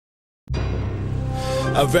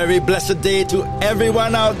A very blessed day to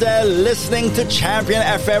everyone out there listening to Champion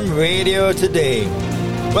FM Radio today.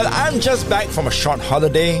 Well, I'm just back from a short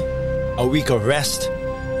holiday, a week of rest,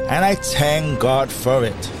 and I thank God for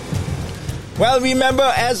it. Well,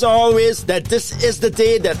 remember, as always, that this is the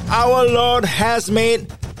day that our Lord has made.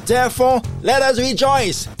 Therefore, let us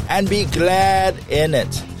rejoice and be glad in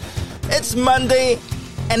it. It's Monday,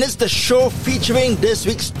 and it's the show featuring this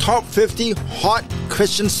week's top 50 hot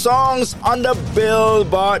Christian songs on the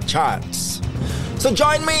Billboard charts. So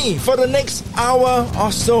join me for the next hour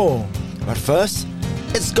or so. But first,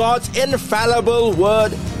 it's God's infallible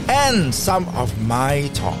word and some of my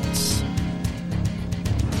thoughts.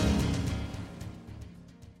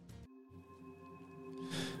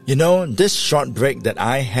 You know, this short break that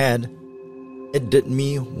I had, it did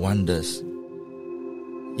me wonders.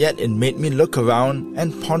 Yet it made me look around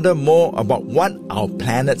and ponder more about what our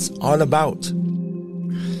planet's all about.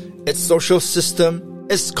 Its social system,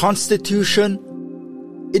 its constitution,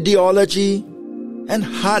 ideology, and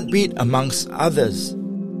heartbeat amongst others.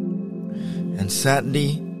 And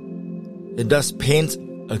sadly, it does paint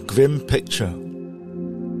a grim picture.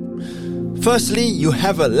 Firstly, you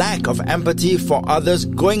have a lack of empathy for others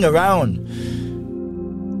going around.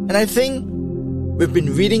 And I think we've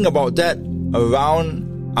been reading about that around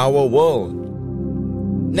our world.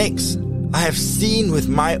 Next, I have seen with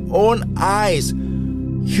my own eyes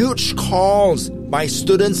huge calls by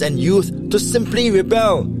students and youth to simply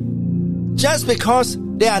rebel, just because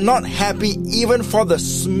they are not happy even for the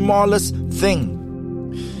smallest thing.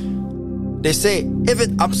 They say, if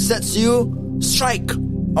it upsets you, strike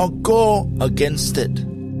or go against it.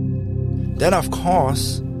 Then of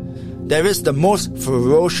course, there is the most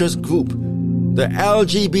ferocious group, the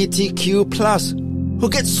LGBTQ+, who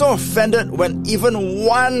get so offended when even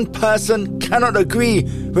one person cannot agree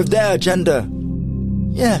with their agenda.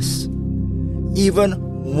 Yes, even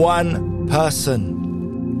one person.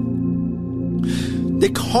 They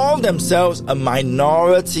call themselves a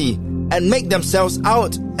minority and make themselves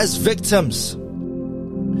out as victims.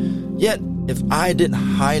 Yet, if I did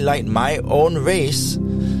highlight my own race,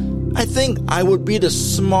 I think I would be the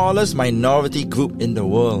smallest minority group in the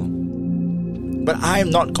world. But I am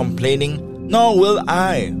not complaining, nor will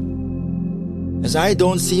I, as I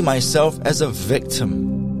don't see myself as a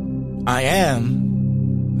victim. I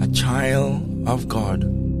am a child of God.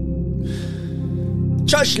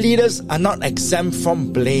 Church leaders are not exempt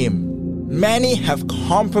from blame. Many have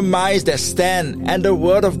compromised their stand and the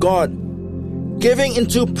word of God, giving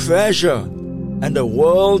into pressure and the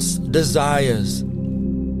world's desires.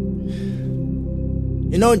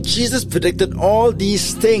 You know, Jesus predicted all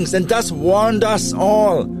these things and thus warned us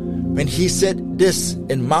all when he said this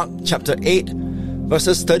in Mark chapter 8,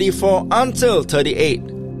 verses 34 until 38.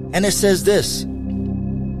 And it says this: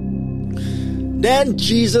 Then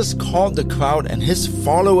Jesus called the crowd and his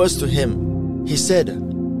followers to him. He said,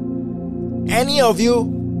 Any of you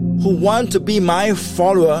who want to be my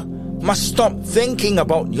follower must stop thinking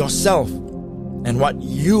about yourself and what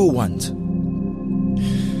you want.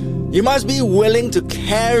 You must be willing to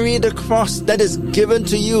carry the cross that is given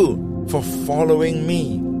to you for following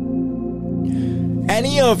me.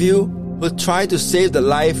 Any of you who try to save the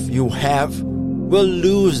life you have will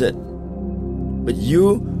lose it. But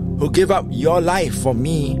you who give up your life for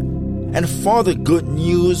me and for the good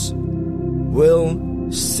news will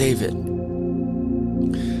save it.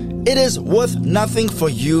 It is worth nothing for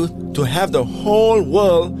you to have the whole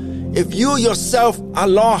world if you yourself are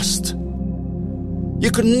lost.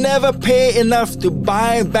 You could never pay enough to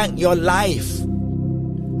buy back your life.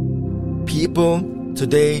 People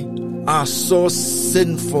today are so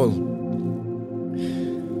sinful.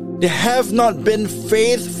 They have not been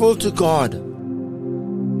faithful to God.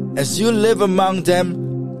 As you live among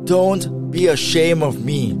them, don't be ashamed of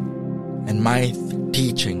me and my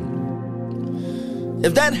teaching.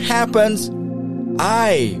 If that happens,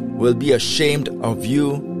 I will be ashamed of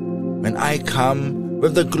you when I come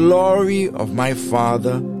with the glory of my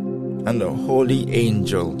Father and the holy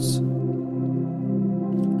angels.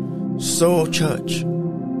 So, church,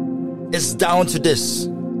 it's down to this.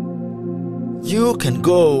 You can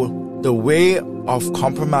go the way of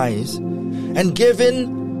compromise and give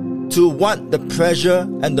in to what the pressure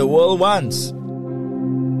and the world wants.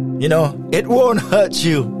 You know, it won't hurt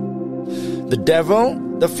you. The devil,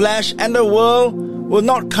 the flesh, and the world will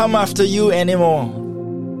not come after you anymore.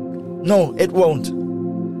 No, it won't.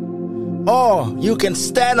 Or you can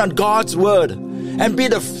stand on God's word and be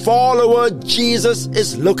the follower Jesus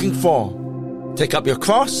is looking for. Take up your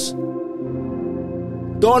cross.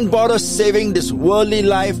 Don't bother saving this worldly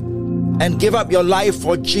life and give up your life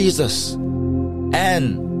for Jesus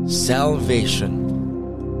and salvation.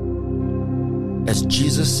 As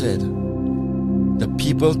Jesus said, the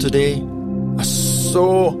people today are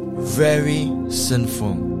so very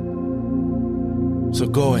sinful. So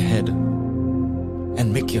go ahead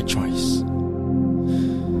and make your choice.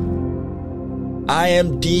 I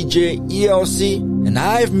am DJ ELC, and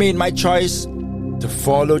I've made my choice to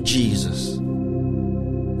follow Jesus.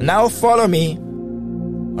 Now follow me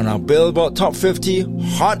on our Billboard Top 50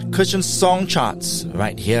 Hot Christian Song Charts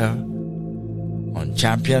right here on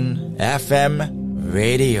Champion FM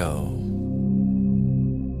Radio.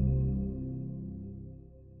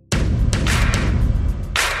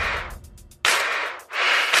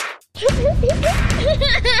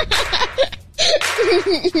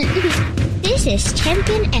 This is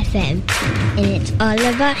Champion FM, and it's all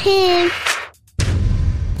about him.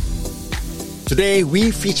 Today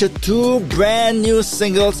we feature 2 brand new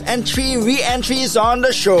singles and 3 re-entries on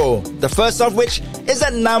the show. The first of which is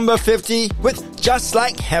at number 50 with Just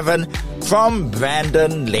Like Heaven from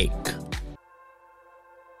Brandon Lake.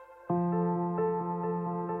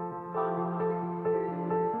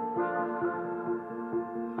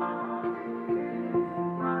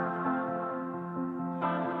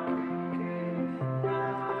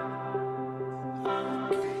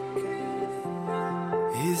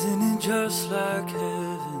 Isn't it just like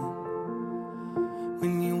heaven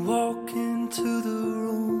when you walk into the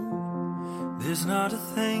room? There's not a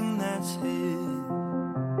thing that's hidden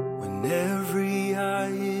when every eye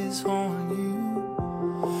is on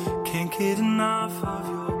you. Can't get enough of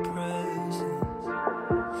your presence.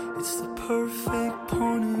 It's the perfect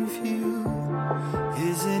point of view.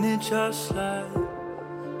 Isn't it just like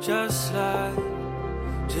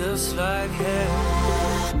heaven?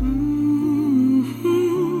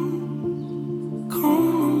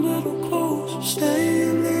 Come a little closer, stay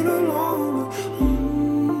a little longer.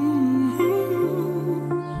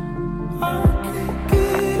 I can't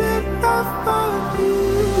get enough of you.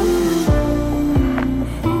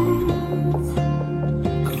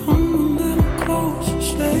 Come a little closer,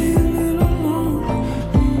 stay a little longer.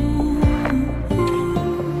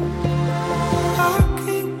 I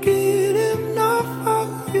can't get enough of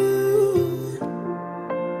you.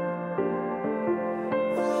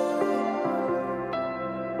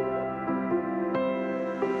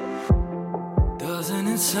 Doesn't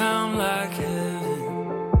it sound like heaven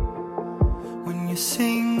when you're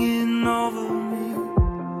singing over me?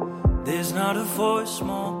 There's not a voice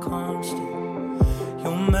more constant.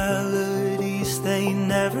 Your melodies, they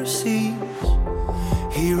never cease.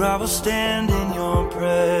 Here I will stand in your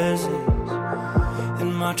presence,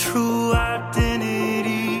 in my true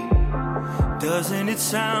identity. Doesn't it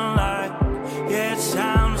sound like, yeah, it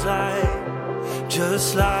sounds like,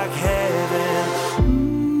 just like heaven.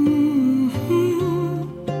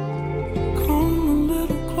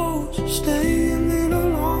 Stay a little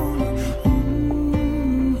longer.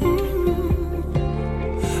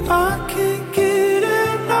 I can't get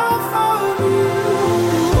enough of you.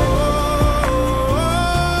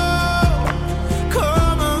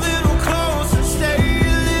 Come a little closer, stay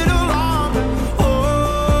a little longer.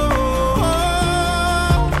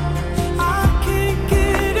 I can't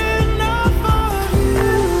get enough of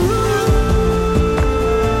you.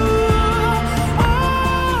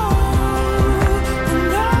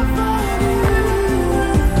 Enough of you.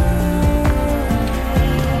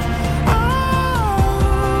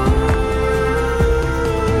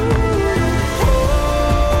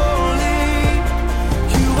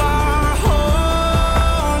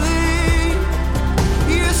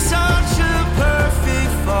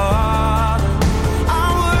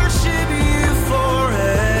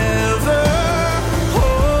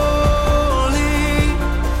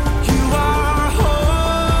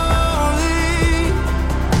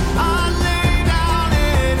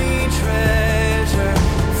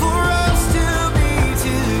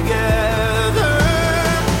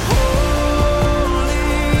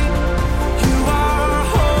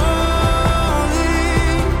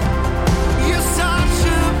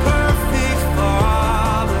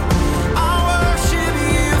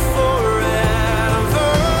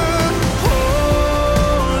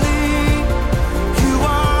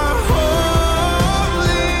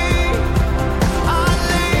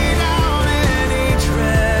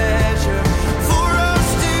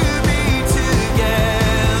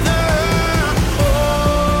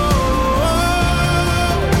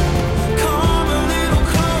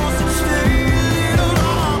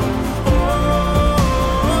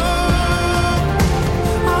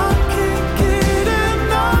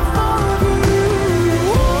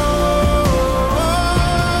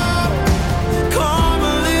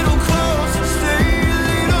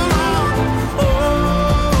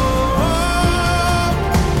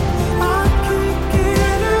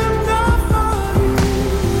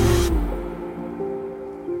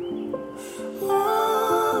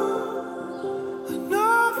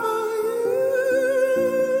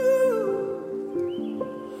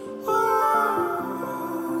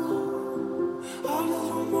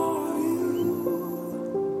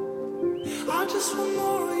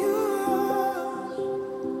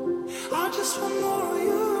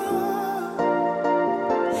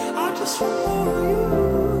 just want more of you.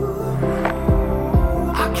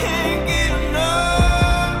 I can't get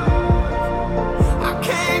enough. I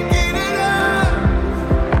can't get enough.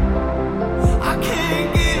 I can't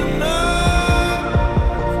get enough.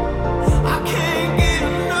 I can't get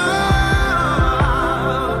enough.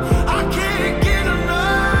 I can't get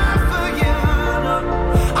enough of you.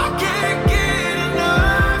 I can't get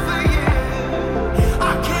enough of you.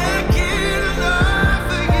 I can't get enough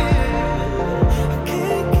of you. I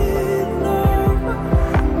can't get enough of you.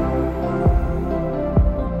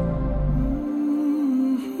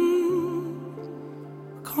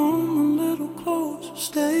 Come a little closer,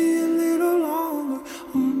 stay a little longer.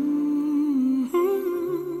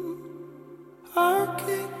 I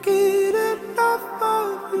can't get enough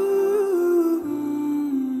of you.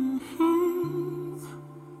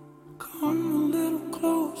 Come a little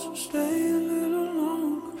closer, stay a little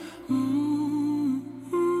longer.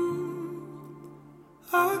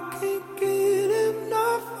 I can't get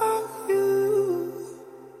enough of you.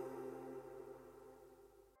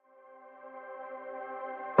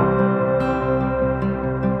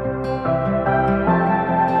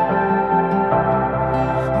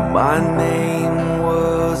 My name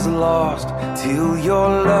was lost till your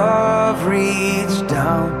love reached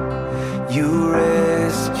down. You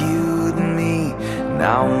rescued me,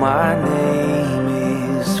 now my name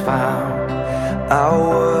is found. I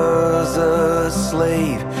was a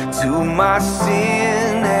slave to my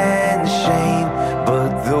sin and shame,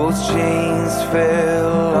 but those chains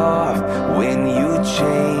fell off when you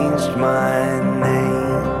changed my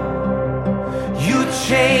name. You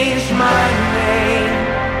changed my name.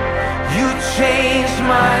 You changed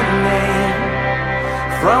my name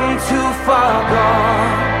from too far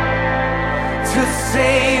gone to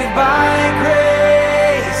saved by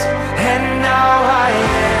grace, and now I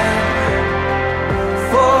am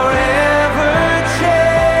forever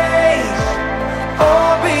changed,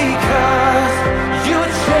 all because you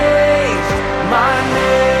changed my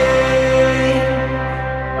name.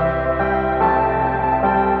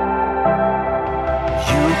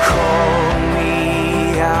 You called me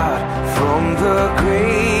out from the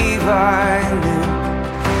grave I knew.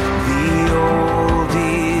 The old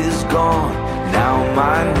is gone, now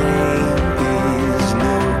my name is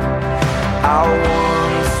new. I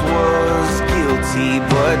once was guilty,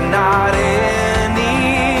 but not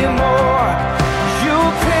anymore. You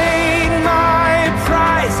paid my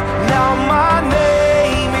price, now my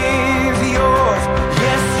name is yours.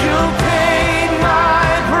 Yes, you paid my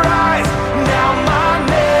price, now my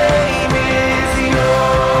name is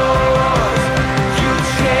yours. You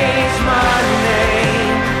changed my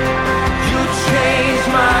name. You changed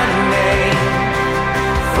my name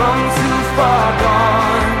from too far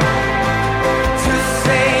gone to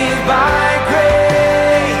saved by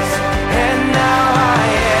grace, and now I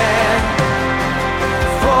am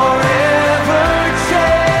forever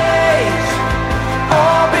changed,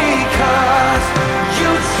 all because you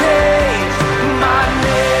changed my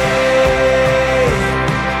name.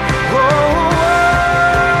 Whoa,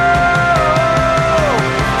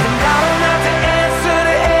 and I don't have to answer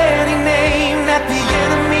to any name that the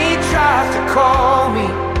enemy tries to call me.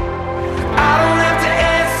 I don't have to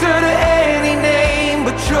answer to any name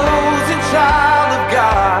but chosen child of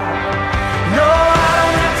God. No, I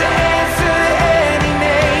don't have to answer to any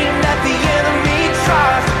name that the enemy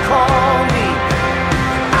tries to call me.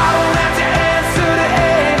 I don't have to answer to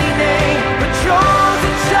any name but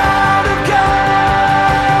chosen child of God.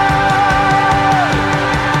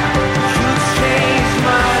 You changed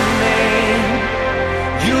my name.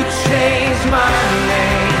 You changed my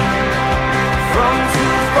name from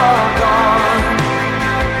too far gone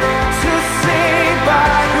to saved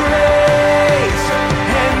by grace,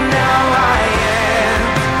 and now I am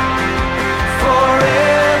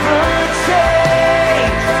forever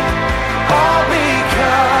changed, all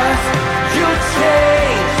because you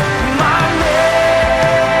changed my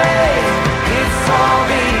name. It's all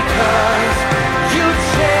because you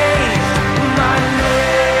changed my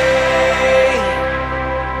name.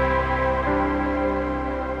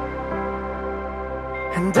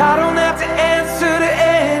 And I don't have to answer to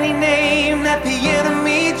any name that the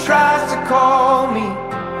enemy tries to call me.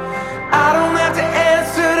 I don't have to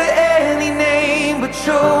answer to any name but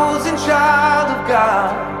chosen child of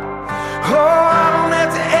God. Oh, I don't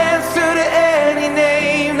have to answer to any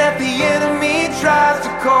name that the enemy tries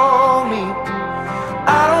to call me.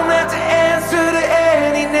 I don't have to answer to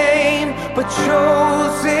any name but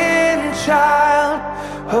chosen child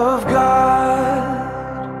of God.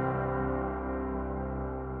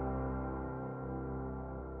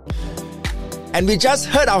 And we just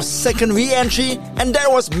heard our second re-entry, and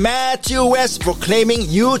that was Matthew West proclaiming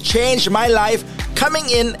You Changed My Life, coming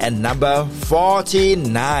in at number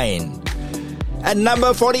 49. At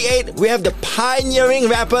number 48, we have the pioneering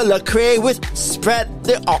rapper Lecrae with Spread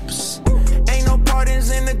the Ops. Ain't no pardons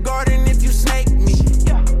in the garden if you snake me.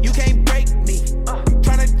 You can't break me.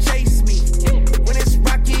 Tryna chase me. When it's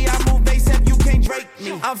rocky, I move bass up, you can't break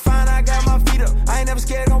me. I'm fine, I got my feet up. I ain't never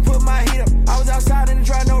scared, gon' put my heat up. I was outside and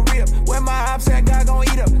try no rip. Where my ops at, God gon'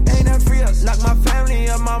 eat up. Ain't nothing free us. Lock my family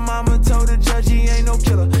up, my mama told the judge he ain't no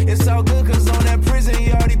killer. It's all good cause on that prison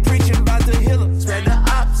he already preaching about the healer. Spread the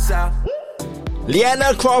ops out.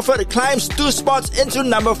 Leanna Crawford climbs 2 spots into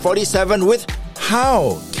number 47 with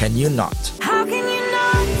How Can You Not? How can you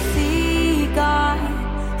not see God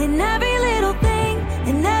in every little thing,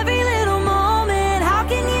 in every little moment? How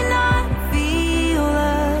can you not feel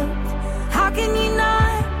loved? How can you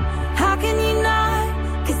not? How can you not?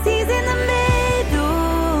 'Cause He's in the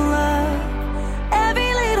middle of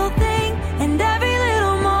every little thing and every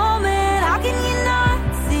little moment. How can you not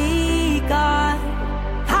see God?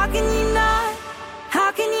 How can you not?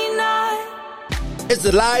 How can you not? It's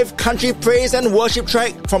the live country praise and worship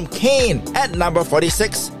track from Kane at number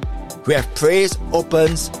 46. We have Praise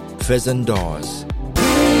Opens Prison Doors.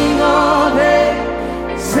 Sing all day,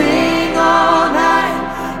 sing all night.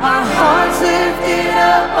 Our hearts lifted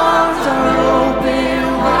up, arms are open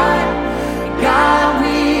wide. God,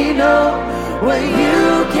 we know what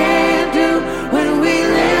you can do when we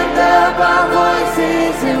lift up our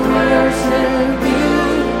voices and worship you.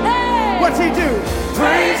 Hey! What's He do?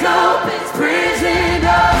 Praise opens prison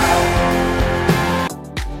doors.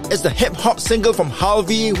 It's the hip-hop single from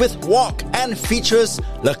Harvey with Walk and features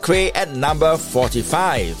Lecrae at number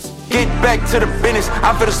 45. Get back to the business.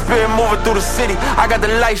 I feel the spirit moving through the city. I got the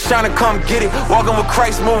light shining, come get it. Walking with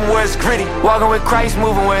Christ, moving where it's gritty. Walking with Christ,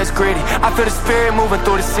 moving where it's gritty. I feel the spirit moving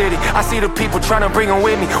through the city. I see the people trying to bring them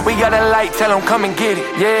with me. We got a light, tell them come and get it.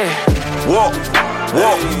 Yeah. Walk,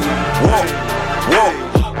 walk, walk, walk,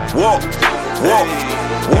 walk, walk,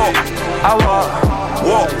 walk. I walk,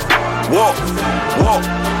 walk, walk, walk,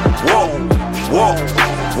 walk, walk,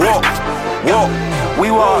 walk, walk. We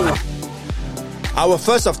walk. Our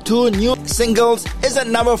first of 2 new singles is at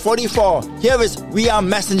number 44. Here is We Are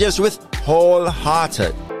Messengers with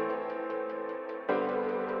Wholehearted.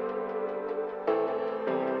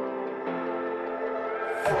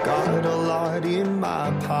 Got a lot in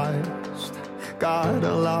my past, got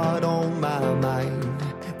a lot on my mind.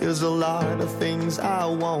 There's a lot of things I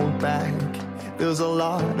want back, there's a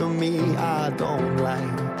lot of me I don't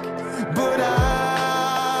like. But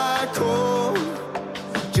I come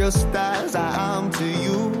just as I am to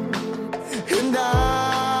you, and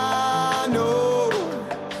I know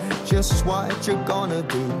just what you're gonna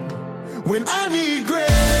do. When I need grace,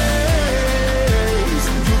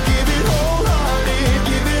 you give it wholehearted,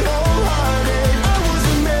 give it wholehearted. I was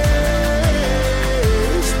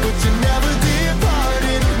amazed, but you never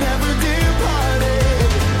departed, never departed.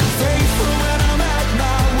 Faithful when I'm at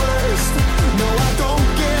my worst. No, I don't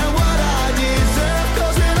care what I deserve,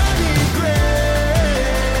 'cause when I need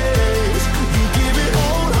grace, you give it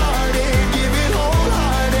wholehearted, give it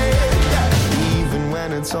wholehearted. Yeah. Even when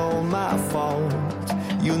it's all my fault,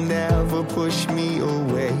 you never push me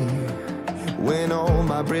away. When all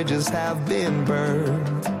my bridges have been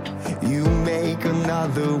burned, you make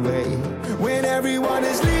another way. When everyone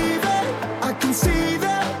is leaving, I can see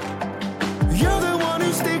that you're the one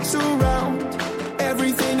who sticks around.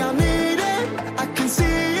 Everything I'm needing, I can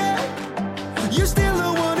see it. You're still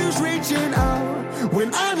the one who's reaching out.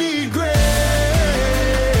 When I need grace,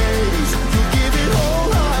 you give it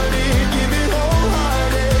wholehearted, give it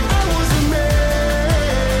wholehearted. I was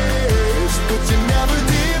amazed, but you never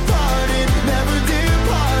departed, never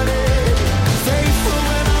departed. Faithful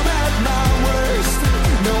when I'm at my worst.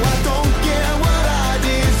 No, I don't care what I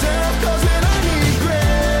deserve, 'cause when I need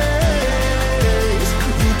grace,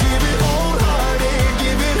 you give it wholehearted,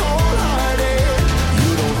 give it wholehearted.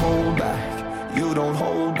 You don't hold back, you don't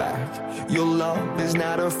hold back. Your love is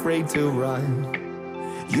not afraid to run.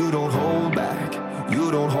 You don't hold back, you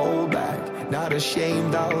don't hold back. Not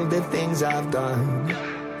ashamed of the things I've done.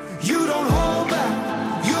 You don't hold back,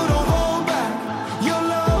 you don't hold back. Your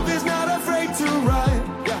love is not afraid to run.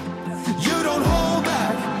 You don't hold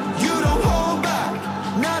back, you don't hold back.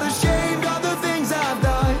 Not ashamed of the things I've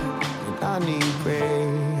done. And I need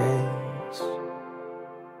grace.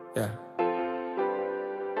 Yeah.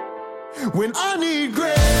 When I need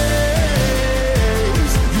grace,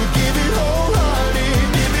 you give it wholehearted,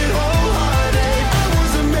 give it wholehearted. I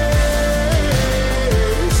was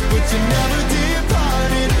amazed, but you never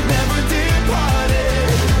departed, never departed.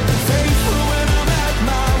 Faithful when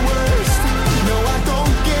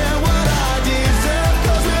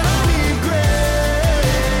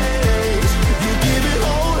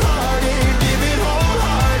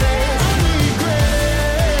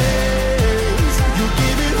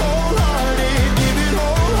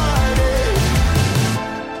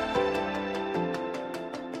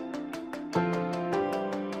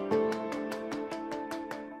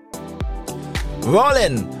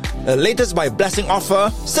Rollin', the latest by Blessing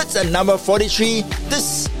Offer, sits at number 43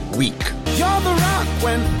 this week. You're the rock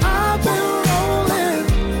when I've been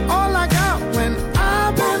rolling, all I got when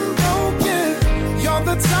I've been broken. You're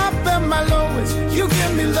the top and my lowest, you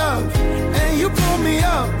give me love, and you pull me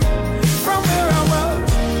up from where I was.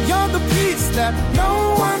 You're the peace that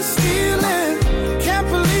no one's stealing. Can't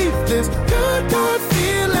believe this good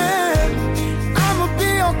feeling. I'ma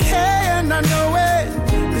be okay and I know it,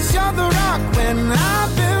 'cause you're the rock when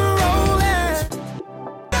I've been rolling.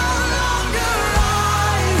 No longer I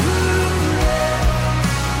who live,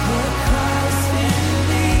 but Christ in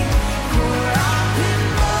me, for I've been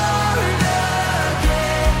born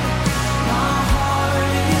again. My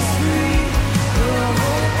heart is free, the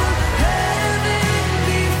hope of heaven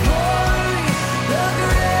before me, the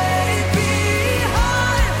grave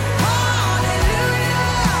behind. Hallelujah,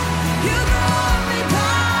 you brought me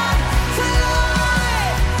back to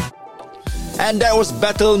life. And that was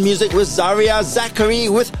Battle Music with Zaria Zachary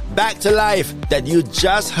with Back to Life that you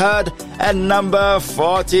just heard at number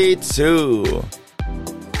 42.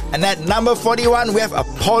 And at number 41, we have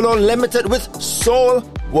Apollo Limited with Soul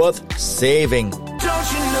Worth Saving.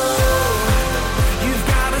 Don't you know you've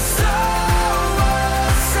got a soul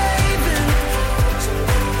worth saving?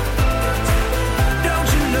 Don't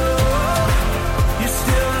you know you're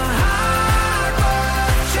still a heart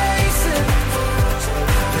worth chasing?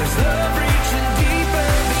 There's love reaching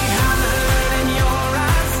deeper behind the hurt in your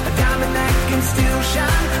eyes, a diamond that can still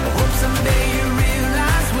shine. I hope someday you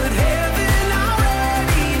realize what heaven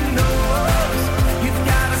already knows. You've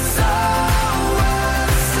got a soul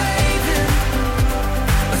worth saving,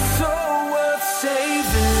 a soul worth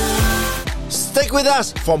saving. Stick with us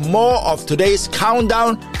for more of today's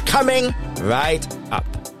countdown coming right up.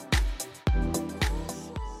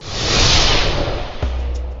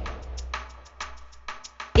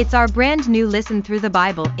 It's our brand new Listen Through the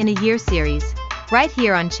Bible in a Year series, right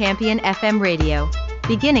here on Champion FM Radio,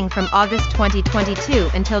 beginning from August 2022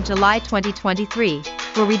 until July 2023,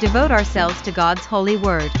 where we devote ourselves to God's holy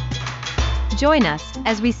word. Join us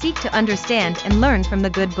as we seek to understand and learn from the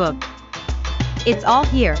good book. It's all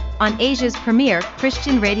here on Asia's premier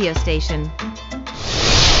Christian radio station.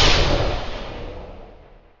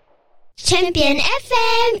 Champion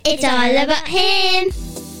FM, it's all about him.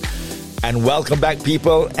 And welcome back,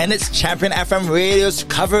 people, and it's Champion FM Radio's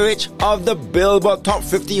coverage of the Billboard Top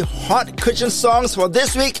 50 Hot Christian Songs for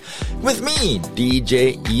this week with me,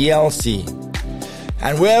 DJ ELC.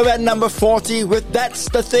 And we're at number 40 with That's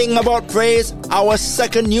the Thing About Praise, our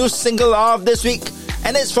second new single of this week,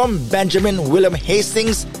 and it's from Benjamin William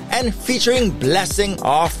Hastings and featuring Blessing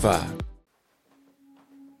Offer.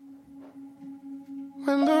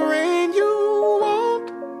 When the rain you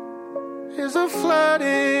want is a flood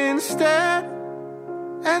instead,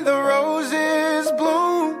 and the roses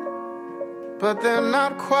bloom, but they're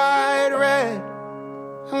not quite red.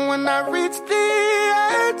 And when I reach the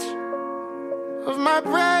edge of my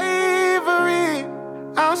bravery,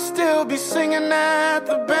 I'll still be singing at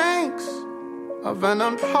the banks of an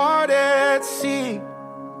unparted sea.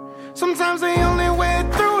 Sometimes the only way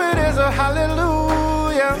through it is a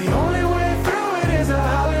hallelujah. The only way through it is a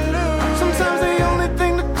hallelujah. Sometimes the only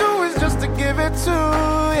thing to do is just to give it to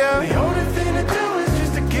you. The only thing to do is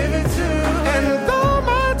just to give it to you. And though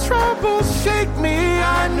my troubles shake me,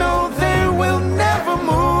 I know they will never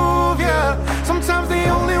move you. Sometimes the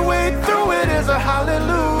only way through it is a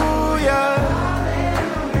hallelujah.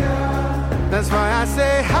 Hallelujah. That's why I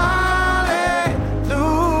say hallelujah,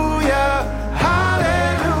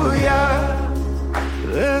 hallelujah.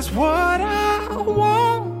 There's what I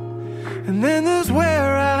want, and then there's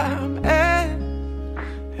where I'm at.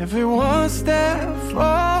 Every one step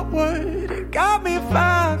forward, it got me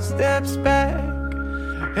 5 steps back.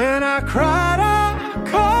 And I cried, I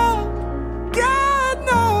called, God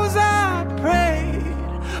knows I prayed,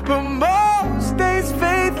 but most days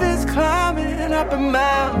faith is climbing up a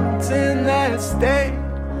mountain that stayed.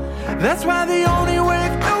 That's why the only way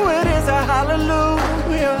through it is a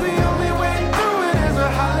hallelujah. The only way through it is a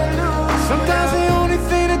hallelujah. Sometimes the only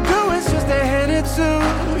thing to do is just to hand it to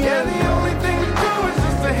you. Yeah, the only thing to do is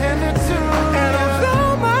just to hand it to you. And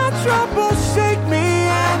although my troubles shake me,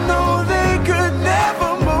 I know they could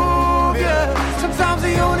never move you. Sometimes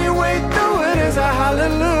the only way through it is a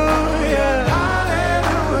hallelujah.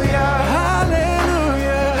 Hallelujah,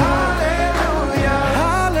 hallelujah, hallelujah,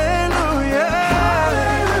 hallelujah,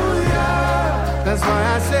 hallelujah. That's why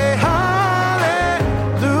I say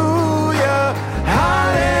hallelujah,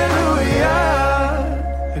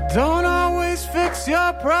 hallelujah. It don't always fix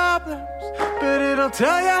your problems, but it'll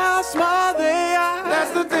tell you how small they are.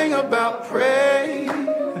 That's the thing about praise.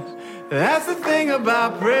 That's the thing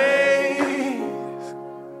about praise.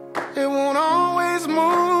 It won't always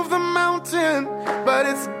move the mountain, but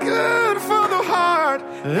it's good for the heart.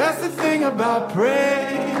 That's the thing about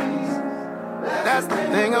praise. That's the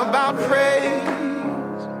thing about praise.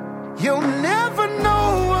 You'll never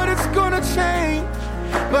know what it's gonna change,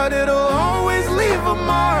 but it'll always leave a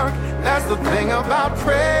mark. That's the thing about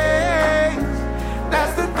praise.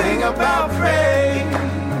 That's the thing about praise.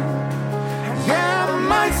 Yeah, I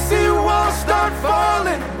might see walls start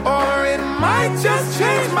falling, or it might just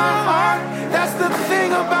change my heart. That's the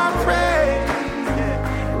thing about praise.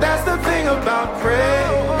 That's the thing about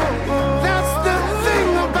praise. That's the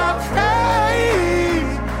thing about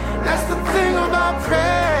praise. That's the thing about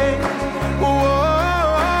praise.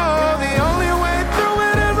 Whoa, the only way through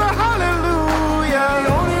it is a hallelujah. The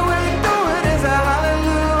only way through it is a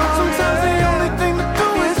hallelujah. Sometimes the only thing to do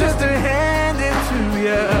is just to hand it to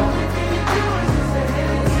you.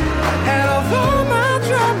 And although my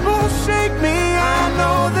troubles shake me, I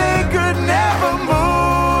know they could never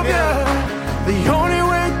move you. The only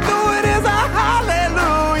way through it is a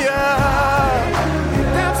hallelujah.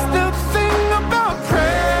 That's the thing about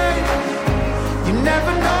praise. You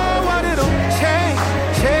never know what it'll change.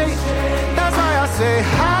 That's why I say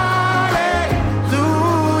hallelujah,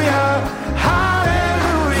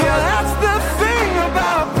 hallelujah. That's the thing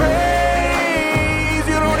about praise.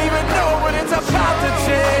 You don't even know when it's about to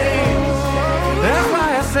change. That's why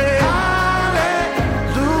I say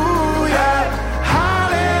hallelujah,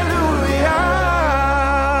 hallelujah.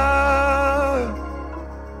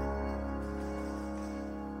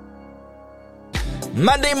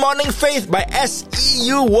 Monday Morning Faith by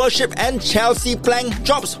SEU Worship and Chelsea Plank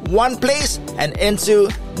drops one place and into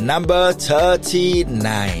number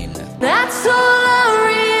 39. That's all I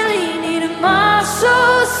really need, and my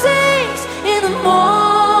soul sings in the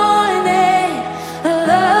morning. I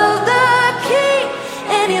love the King,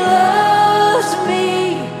 and He loves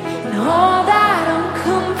me, and all that I'm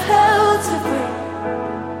compelled to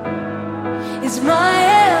bring is my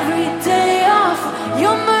everyday offer.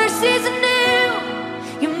 Your mercies are new,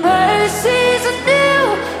 your mercies are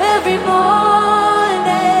new every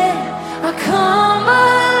morning. I come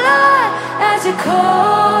alive as you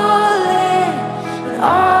call it, and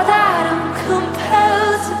all that I'm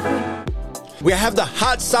compelled to bring. We have the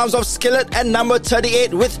hard sounds of Skillet and number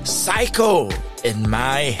 38 with Psycho in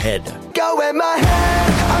my head. Go in my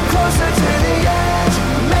head, I'm closer to the edge,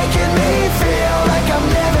 making me feel like I'm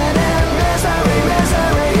living in misery,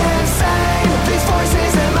 insane. These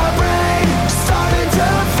voices in my brain, starting to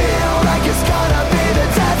feel like it's gonna be the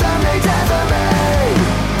death of me.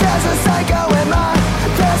 There's a psycho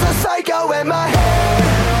in my head.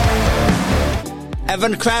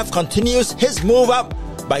 Evan Kraft continues his move up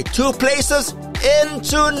by 2 places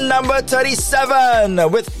into number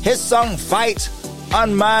 37 with his song Fight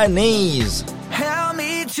on My Knees. Help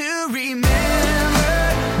me to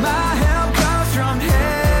remember, my help comes from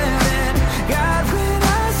heaven. God, when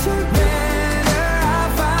I surrender, I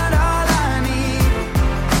find all I need.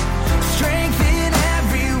 Strength in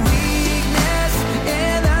every weakness,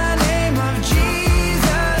 in the name of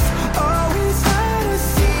Jesus. Always try to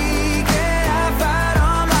seek it. I fight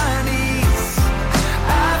on my knees. I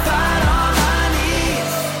fight on my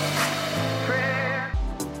knees.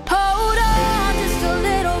 Hold on just a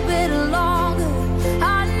little bit longer.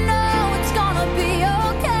 I know it's gonna be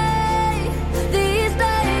okay. These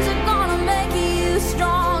days are gonna make you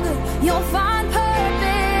stronger. You'll find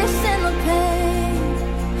purpose in the pain.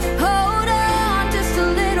 Hold on just a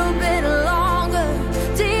little bit longer.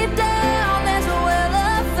 Deep down there's a well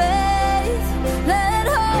of faith. Let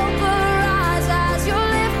hope arise as you're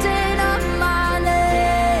lifting up my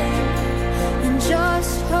name. And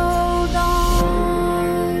just hold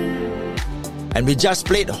on. And we just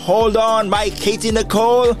played Hold On by Katie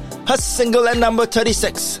Nicole, her single at number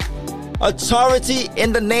 36. Authority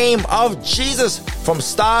in the Name of Jesus from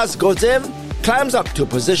Stars Go Dim climbs up 2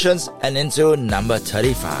 positions and into number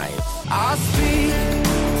 35. I speak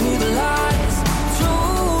through the lies,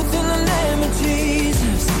 truth in the name of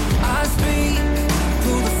Jesus. I speak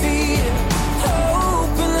through the fear,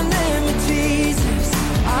 hope in the name of Jesus.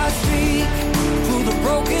 I speak through the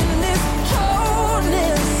brokenness,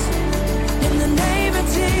 wholeness in the name of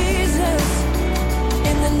Jesus.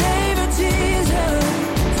 In the name of Jesus.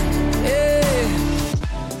 Yeah.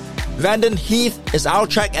 Vanden Heath is our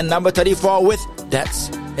track at number 34 with That's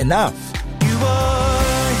Enough. You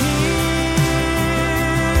are here.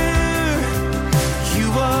 You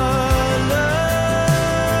are loved.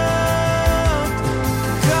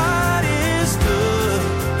 God is good,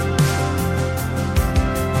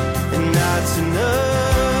 and that's enough.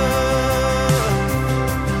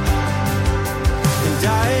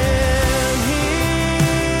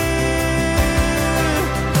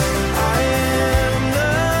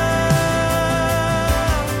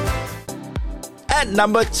 At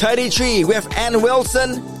number 33, we have Ann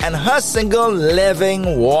Wilson and her single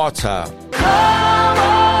Living Water. Come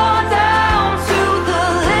on down to the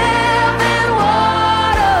living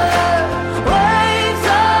water. Waves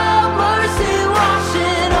of mercy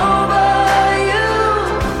washing over you.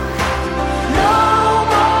 No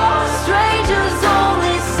more strangers,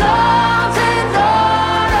 only sons and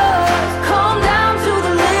daughters. Come down to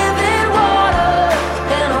the living water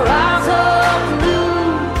and rise up new.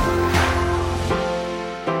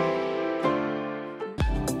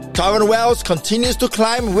 Torrent Wells continues to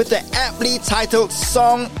climb with the aptly titled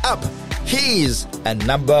song Up. He's at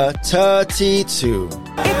number 32.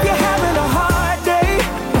 If you're having a hard day,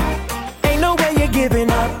 ain't no way you're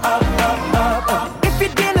giving up. If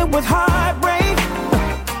you're dealing with heartbreak,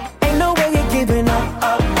 ain't no way you're giving up.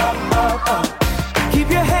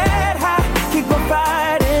 Keep your head high, keep on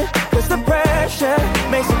fighting, 'cause the pressure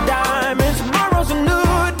makes it diamonds. Tomorrow's a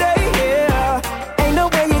new day, yeah. Ain't no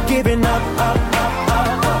way you're giving up.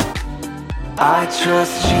 I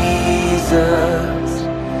trust Jesus,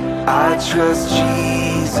 I trust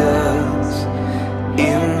Jesus.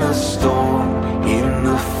 In the storm, in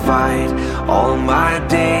the fight, all my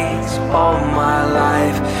days, all my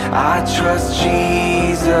life, I trust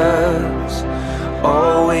Jesus,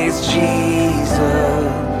 always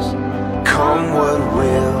Jesus. Come what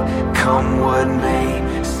will, come what may,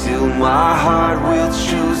 still my heart will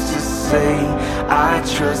choose to say, I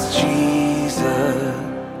trust Jesus.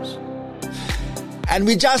 And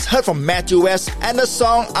we just heard from Matthew West and the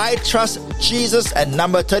song I Trust Jesus at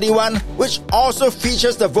number 31, which also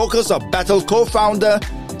features the vocals of Battle co-founder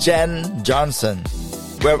Jen Johnson.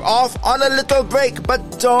 We're off on a little break,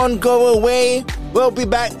 but don't go away. We'll be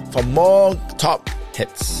back for more top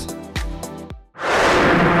hits.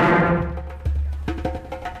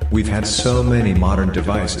 We've had so many modern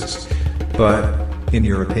devices, but in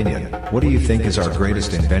your opinion, what do you think is our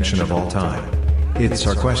greatest invention of all time? It's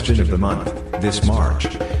our question of the month, this March,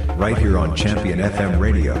 right here on Champion FM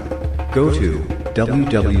Radio. Go to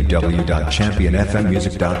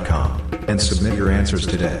www.championfmmusic.com and submit your answers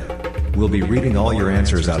today. We'll be reading all your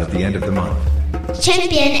answers out at the end of the month.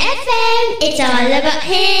 Champion FM, it's all about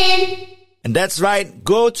him. And that's right,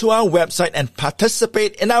 go to our website and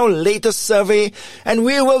participate in our latest survey, and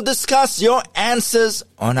we will discuss your answers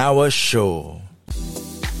on our show.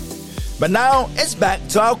 But now, it's back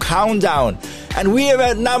to our countdown. And we are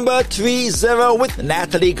at number 30 with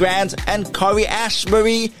Natalie Grant and Corey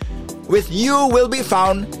Ashbury with You Will Be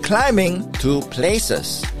Found Climbing to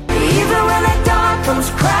Places. Even when the dark comes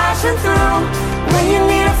crashing through, when you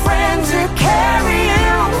need a friend to carry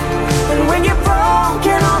you, and when you're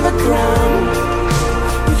broken on the ground,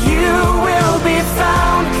 you will be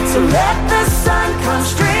found. So let the sun come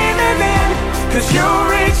streaming in, 'cause you'll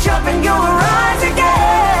reach up and you'll rise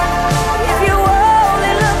again. If you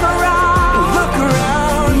only look around,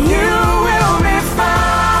 you will be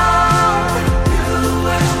found. You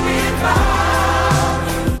will be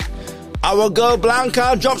found. Our girl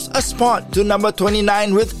Blanca drops a spot to number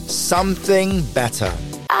 29 with Something Better.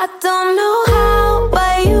 I don't know how,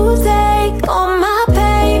 but you take all my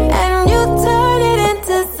pain and you turn it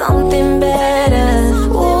into something better.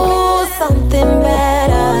 Ooh, something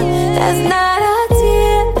better. That's not a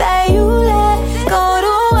tear that you let go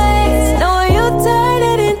to waste. No, you turn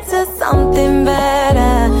it into something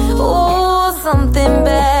better. Ooh, something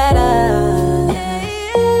better.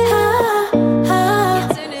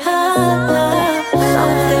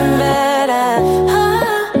 Something better.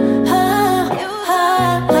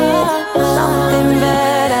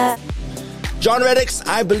 John Reddick's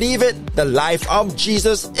I Believe It, The Life of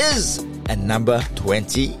Jesus is at number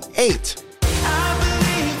 28. I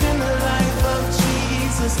believe in the life of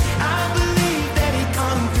Jesus. I believe that he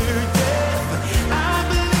conquered death. I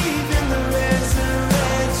believe in the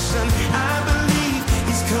resurrection. I believe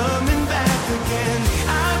he's coming back again.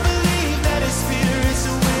 I believe that his spirit's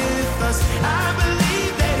with us. I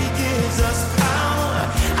believe that he gives us power.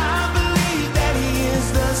 I believe that he is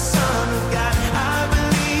the Son of God. I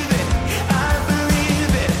believe it. I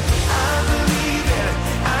believe it. I believe it.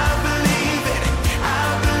 I believe it. I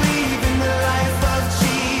believe in the life of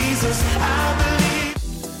Jesus. I believe.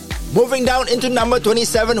 Moving down into number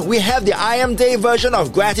 27, we have the I Am Day version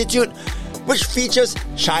of Gratitude, which features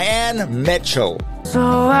Cheyenne Mitchell. So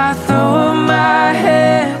I throw up my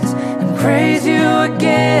hands and praise you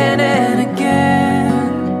again and again,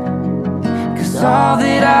 'cause all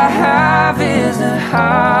that I have is a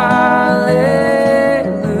hallelujah,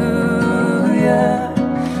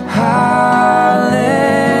 hallelujah.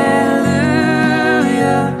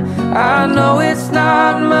 I know it's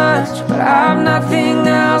not much, but I've nothing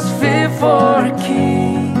else fit for a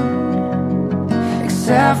king.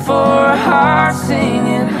 set for a heart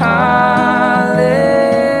singing hallelujah,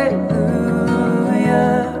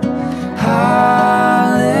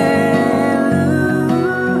 hallelujah.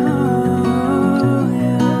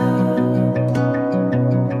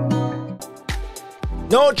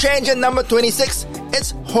 No change in number 26.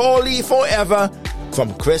 It's Holy Forever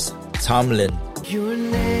from Chris Tomlin. Your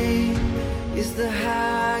name is the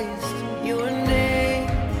highest. Your name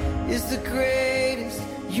is the greatest.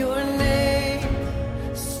 Your name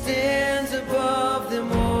stands above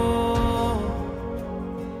them all.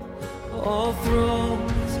 All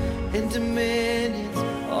thrones and dominions,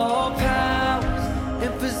 all powers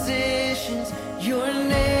and positions. Your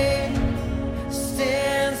name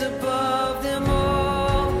stands above them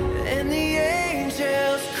all. And the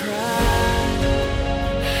angels cry,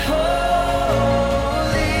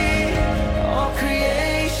 holy. All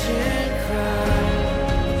creation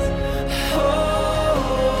cries,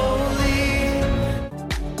 holy.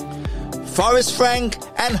 Forrest Frank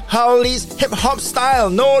and Howley's hip-hop style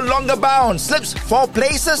no longer bound slips 4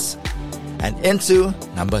 places and into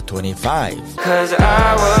number 25. 'Cause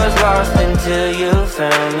I was lost until you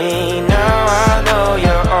found me. Now I know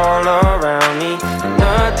you're all around me.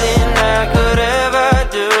 Nothing I could ever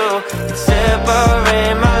do can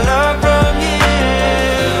separate my love from you.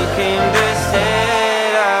 You came to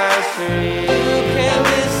set us free. You came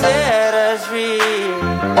to set us free.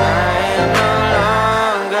 I am no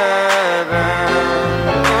longer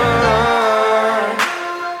bound.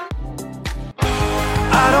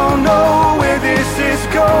 I don't know where this is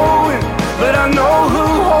going, but I know who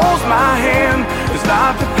holds my hand. It's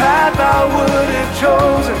not the path I would have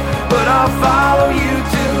chosen, but I'll follow you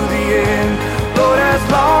to the end. Lord, as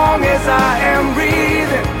long as I am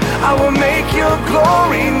breathing, I will make your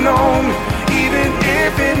glory known, even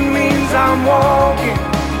if it means I'm walking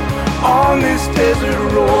on this desert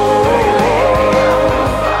road.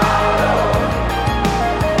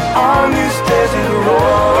 On this desert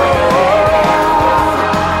road.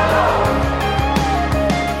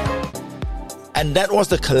 And that was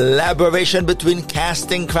the collaboration between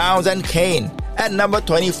Casting Crowns and Kane at number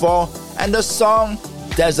 24 and the song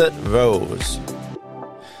Desert Rose.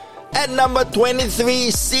 At number 23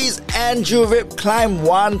 sees Andrew Ripp climb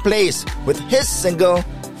 1 place with his single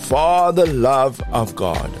For the Love of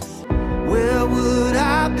God. Where would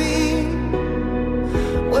I be?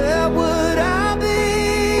 Where would I be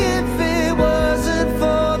if it wasn't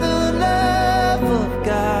for the love of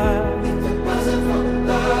God? If it wasn't for the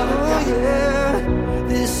love of God. Yeah.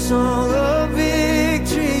 This song of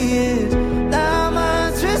victory is now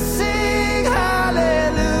mine to sing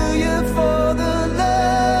hallelujah, for the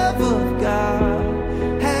love of God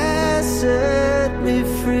has set me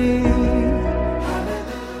free.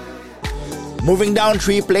 Moving down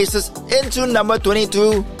 3 places into number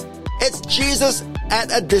 22, it's Jesus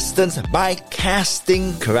at a Distance by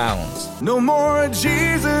Casting Crowns. No more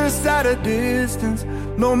Jesus at a distance,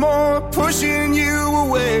 no more pushing you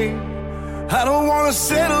away. I don't want to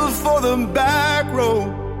settle for the back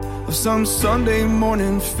row of some Sunday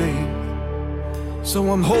morning faith.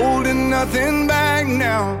 So I'm holding nothing back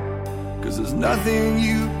now, 'cause there's nothing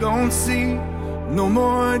you don't see. No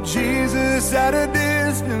more Jesus at a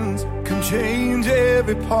distance, come change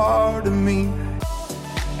every part of me.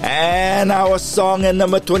 And our song at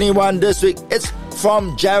number 21 this week, it's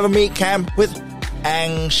from Jeremy Camp with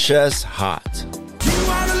Anxious Heart.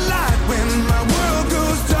 You are the light when my world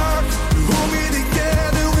goes dark. You hold me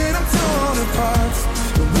together when I'm torn apart.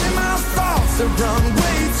 But when my thoughts have run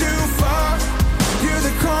way too far, you're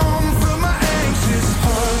the calm for my anxious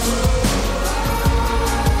heart.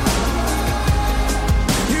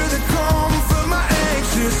 You're the calm for my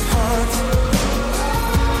anxious heart.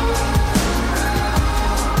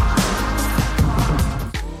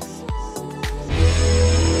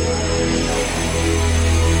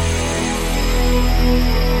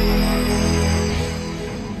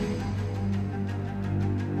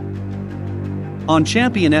 On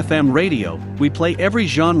Champion FM radio, we play every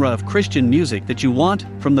genre of Christian music that you want,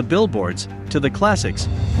 from the billboards to the classics,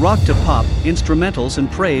 rock to pop, instrumentals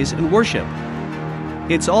and praise and worship.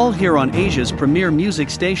 It's all here on Asia's premier music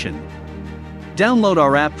station. Download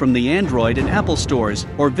our app from the Android and Apple stores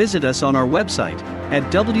or visit us on our website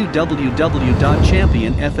at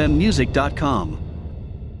www.championfmmusic.com.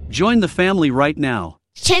 Join the family right now.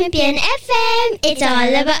 Champion FM, it's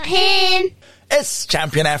all about him. It's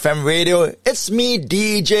Champion FM Radio. It's me,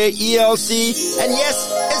 DJ ELC. And yes,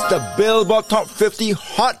 it's the Billboard Top 50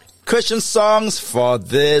 Hot Christian Songs for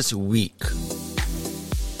this week.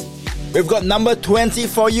 We've got number 20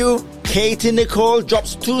 for you. Katie Nicole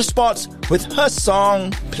drops 2 spots with her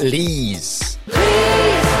song, Please.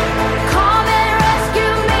 Please, come and rescue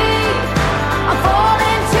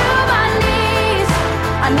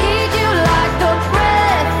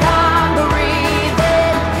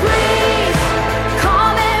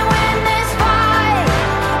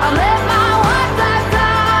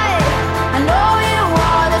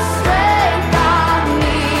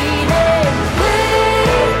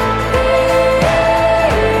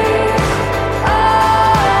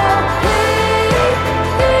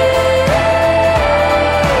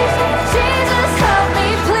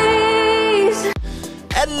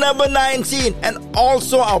number 19 and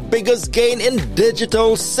also our biggest gain in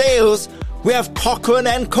digital sales, we have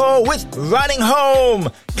Cochran & Co. with Running Home,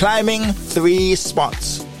 climbing 3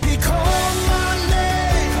 spots. He called my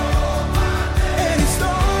name, and he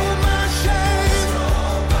stole my shame.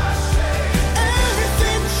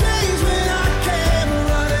 Everything changed when I came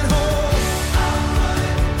running home.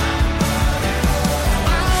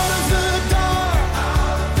 Out of the dark,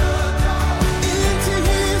 into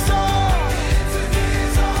his arms.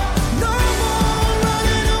 No more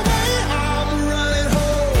running away, I'm running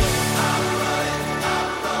home.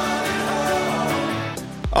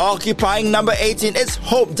 Occupying number 18 is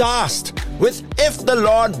Hope Dast with If the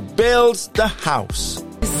Lord Builds the House.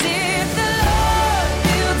 If the Lord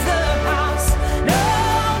builds the house,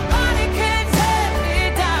 nobody can tear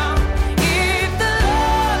it down. If the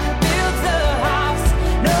Lord builds the house,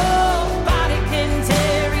 nobody can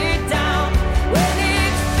tear it down. When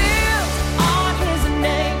it's built on His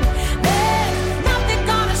name, there's nothing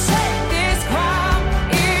gonna shake this crown.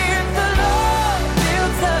 If the Lord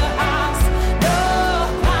builds the house,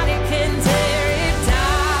 nobody can tear it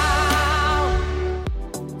down.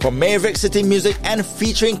 From Maverick City Music and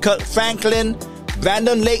featuring Kirk Franklin,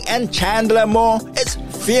 Brandon Lake and Chandler Moore, it's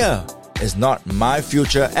Fear Is Not My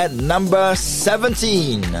Future at number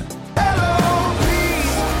 17. Hello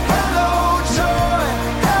peace, hello joy,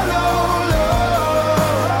 hello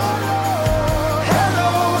love,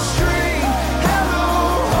 hello stream, hello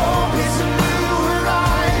hope, it's a new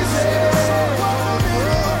horizon.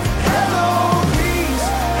 Hello peace,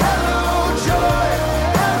 hello joy,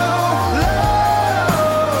 hello love,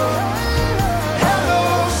 hello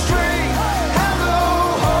stream, hello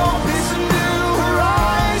hope, it's a new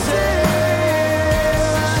horizon.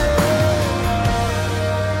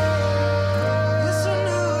 It's a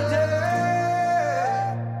new day.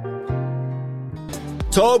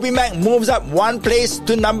 Toby Mac moves up 1 place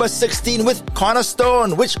to number 16 with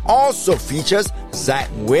Cornerstone, which also features Zach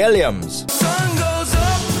Williams. Sun goes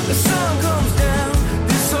up, the sun comes down.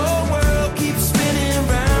 This whole world keeps spinning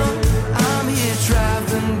round. I'm here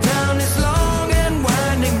traveling down this long and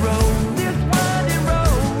winding road. This winding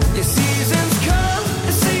road. The seasons come,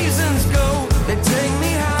 the seasons go. They take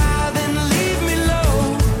me high, then leave me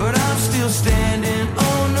low. But I'm still standing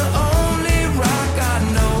on the only rock I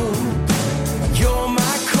know. You're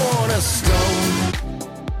my cornerstone.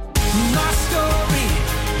 My story,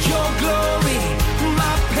 your glory,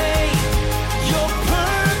 my pain, your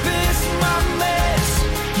purpose, my mess,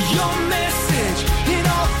 your message. In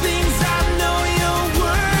all things I know you're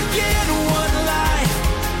working. One life,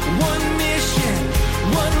 one mission,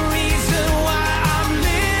 one reason why I'm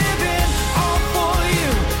living. All for you,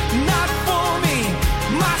 not for me.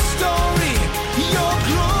 My story, your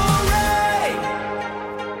glory.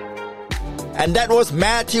 And that was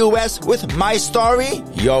Matthew West with My Story,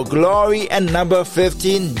 Your Glory, and number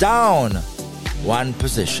 15 down 1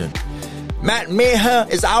 position. Matt Maher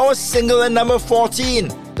is our single at number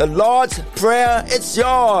 14. The Lord's Prayer, It's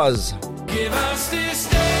Yours. Give us this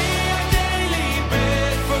day our daily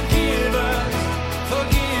bread. Forgive us,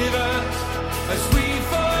 as we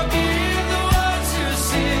forgive the ones who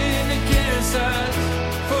sin against us.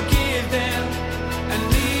 Forgive them, and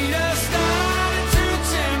lead us not into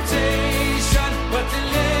temptation, but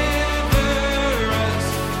deliver us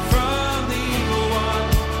from the evil one.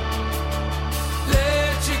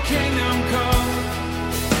 Let your kingdom come.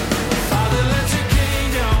 Father, let your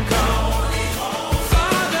kingdom come.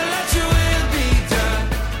 Father, let your will be done.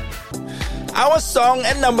 Our song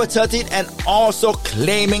at number 13 and also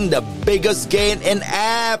claiming the biggest gain in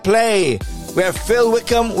airplay. We have Phil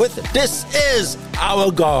Wickham with This Is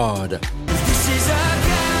Our God. This is our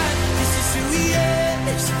God, this is who He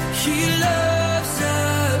is. He loves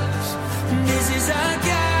us. This is our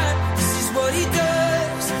God, this is what He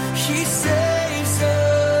does. He saves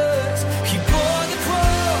us. He bore the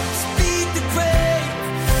cross, beat the grave.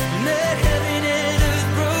 Let heaven and earth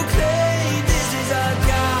proclaim. This is our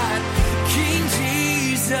God, King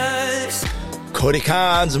Jesus. Cody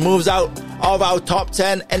Carnes moves out of our top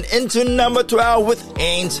 10 and into number 12 with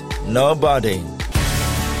Ain't Nobody. Ain't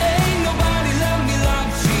nobody love me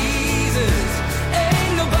like Jesus.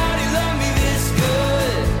 Ain't nobody love me this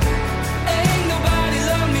good. Ain't nobody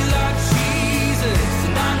love me like Jesus.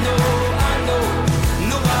 And I know,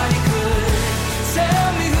 nobody could. Tell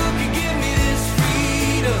me who could give me this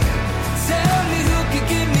freedom. Tell me who could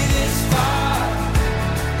give me this fire.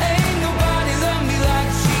 Ain't nobody love me like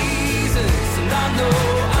Jesus. And I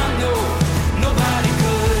know, nobody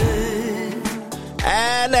could.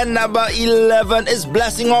 And at number 11 is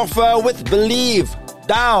Blessing Offer with Believe,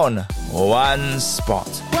 down 1 spot.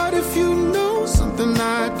 What if you know something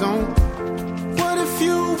I don't? What if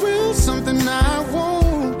you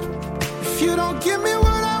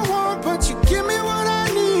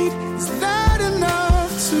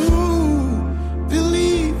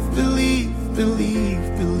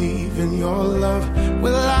believe in your love?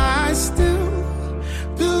 Will I still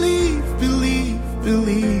believe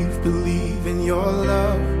in your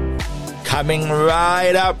love? Coming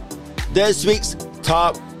right up, this week's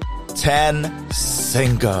top 10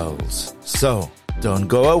 singles. So, don't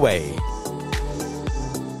go away.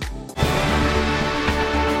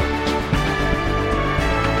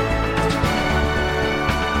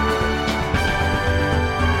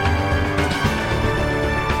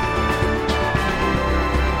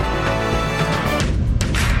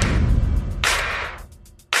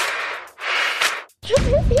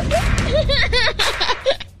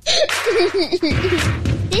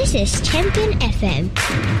 This is Champion FM,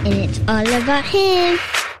 and it's all about him.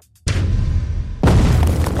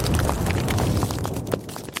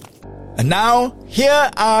 And now, here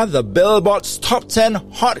are the Billboard's top 10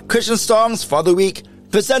 hot Christian songs for the week,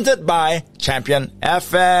 presented by Champion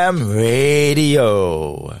FM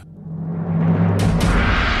Radio.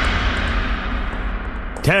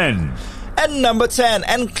 10. At number 10,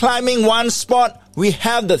 and climbing one spot, we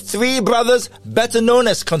have the three brothers, better known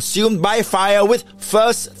as Consumed by Fire, with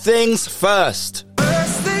First Things First.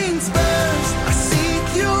 First things first, I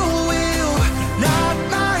seek your will, not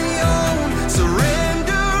my own.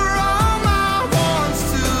 Surrender all my wants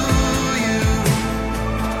to you.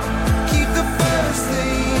 Keep the first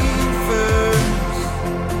thing first.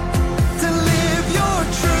 To live your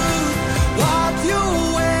truth, walk your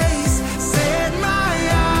ways, set my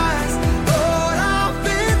eyes. Lord, I'll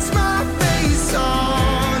fix my face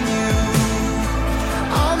on you.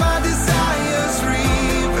 All my desires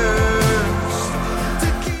reversed.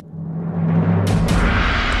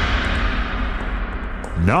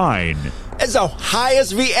 9. It's our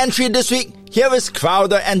highest re-entry this week. Here is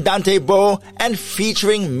Crowder and Dante Bowe, and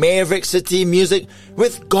featuring Maverick City Music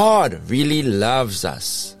with God Really Loves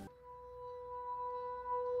Us.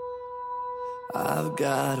 I've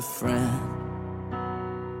got a friend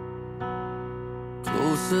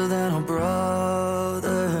closer than a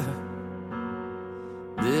brother.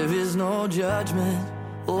 There is no judgment.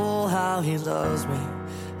 Oh, how he loves me.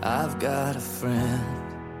 I've got a friend,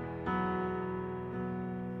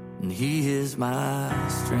 and he is my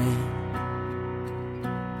strength.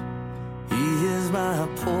 He is my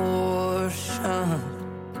portion.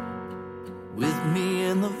 With me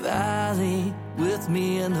in the valley, with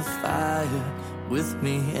me in the fire, with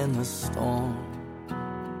me in the storm.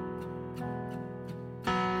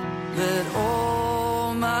 Let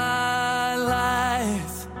all my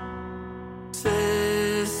life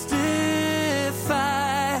testify,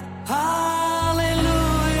 hallelujah.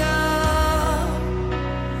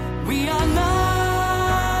 We are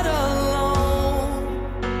not alone.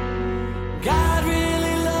 God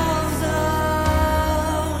really loves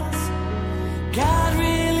us. God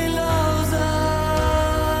really loves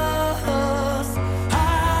us.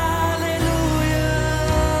 Hallelujah.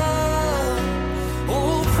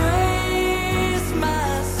 Oh, praise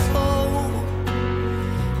my soul.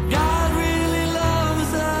 God really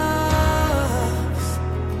loves us.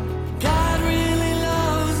 God really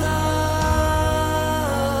loves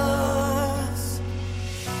us.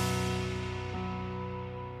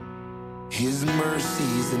 His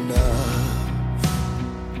mercy's enough.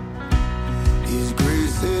 His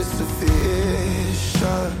grace is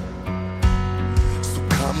sufficient. So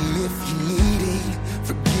come if you're needing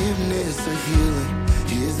forgiveness or healing.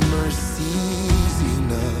 His mercy's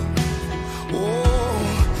enough.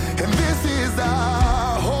 Oh, and this is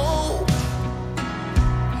our hope.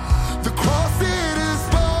 The cross it is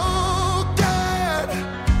spoken.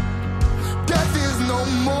 Death is no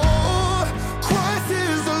more. Christ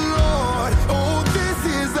is the Lord. Oh, this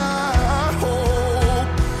is our hope.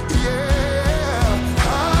 Yeah.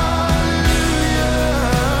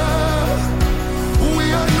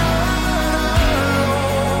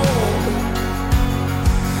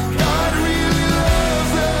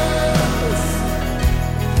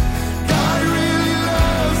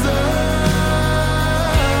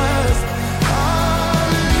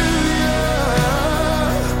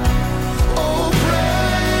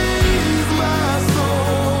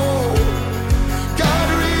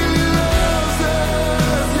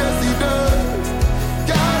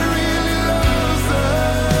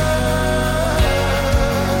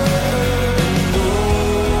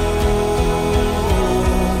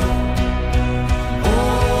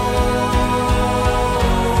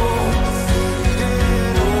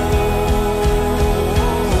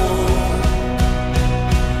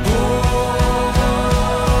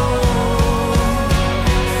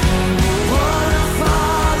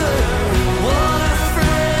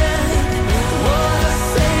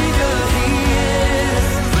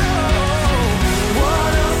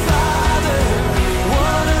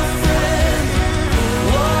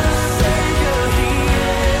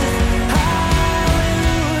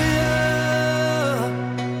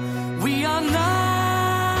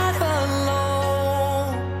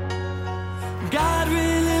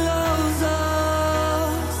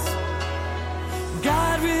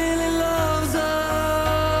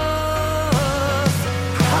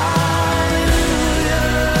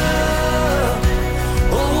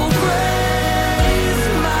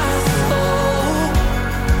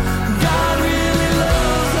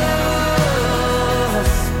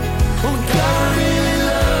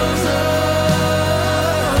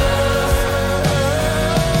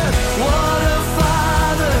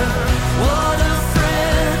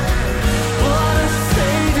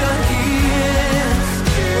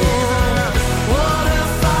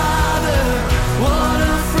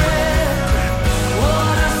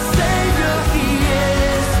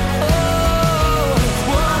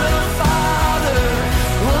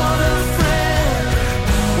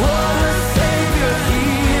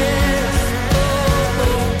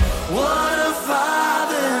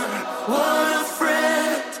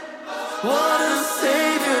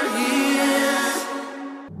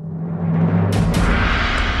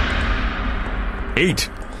 8.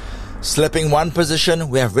 Slipping one position,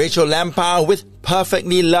 we have Rachel Lampard with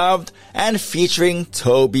Perfectly Loved and featuring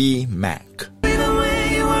Toby Mac. Either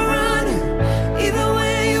way you were running, either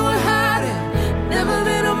way you were hiding, never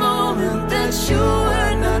been a moment that you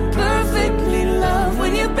were not perfectly loved.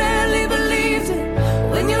 When you barely believed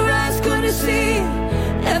it, when your eyes couldn't see it,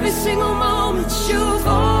 every single moment you've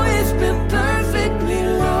always been perfectly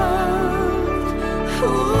loved.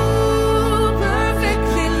 Ooh,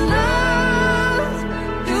 perfectly loved.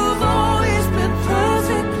 You've always been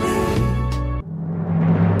perfectly.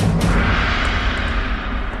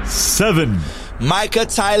 7. Micah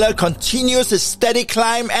Tyler continues his steady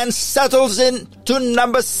climb and settles in to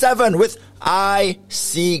number 7 with I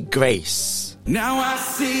See Grace. Now I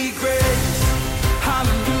see grace,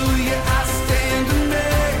 hallelujah, I stand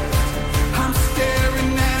amazed. I'm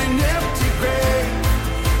staring at an empty grave,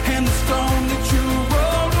 and the stone that you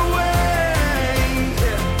rolled away.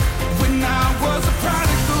 When I was a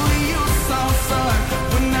prodigal, you saw son.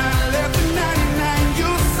 When I left the 99, you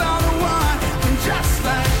saw the one. And just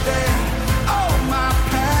like that, all my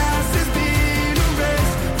past has been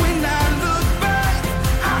erased. When I look back,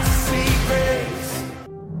 I see grace.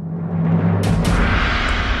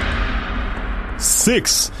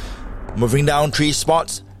 6. Moving down 3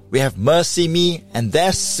 spots, we have Mercy Me and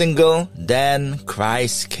their single Then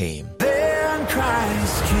Christ Came. Then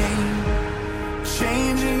Christ came,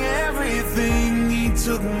 changing everything. He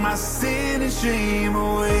took my sin and shame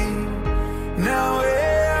away. Now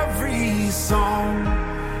every song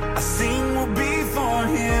I sing will be for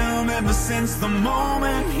him. Ever since the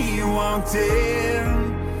moment he walked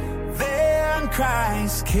in, then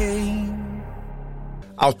Christ came.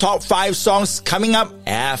 Our top 5 songs coming up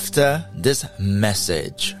after this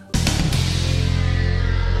message.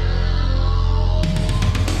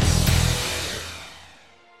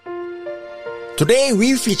 Today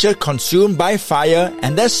we feature Consumed by Fire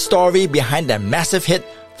and their story behind their massive hit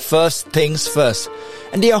First Things First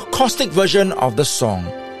and the acoustic version of the song.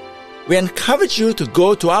 We encourage you to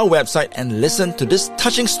go to our website and listen to this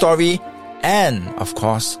touching story and, of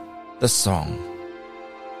course, the song.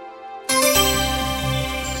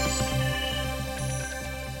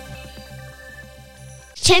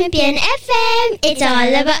 Champion FM, it's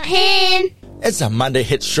all about him. It's a Monday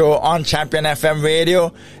hit show on Champion FM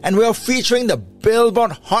Radio, and we're featuring the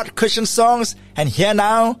Billboard Hot Christian Songs, and here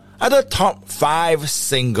now are the top 5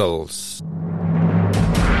 singles.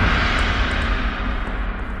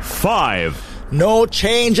 5. No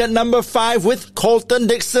Change at number 5 with Colton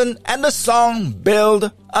Dixon and the song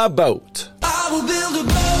Build a Boat. I will build a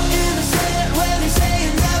boat in the sand when they say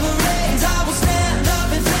it never rains. I will stand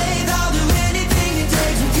up in faith. I'll do anything it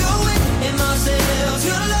takes. With you in my sails,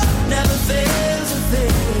 your love never fails to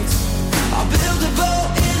fix. I'll build a boat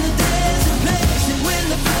in the desert place, and when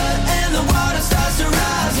the flood and the water starts to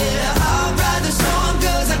rise, yeah, I'll ride the storm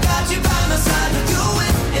 'cause I got you by my side. With you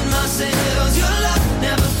in my sails, your love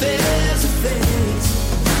never fails to fix.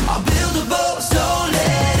 I'll build a boat, so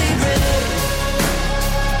let it rain.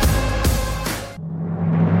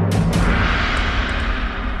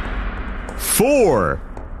 4.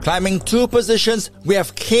 Climbing 2 positions, we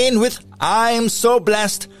have Kane with I'm So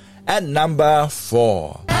Blessed at number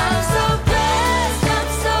 4. I'm so blessed,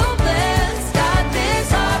 got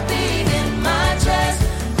this heartbeat in my chest.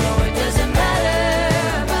 No, it doesn't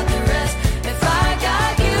matter about the rest. If I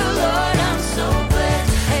got you, Lord, I'm so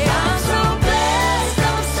blessed. Hey, I'm so blessed,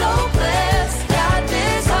 got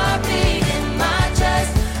this heartbeat in my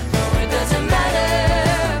chest. No, it doesn't matter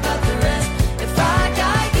about the rest. If I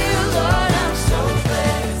got you, Lord, I'm so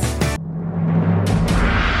blessed.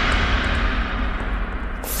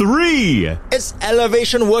 3. It's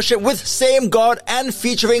Elevation Worship with Same God and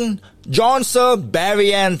featuring John Sir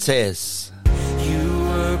Barrientos. You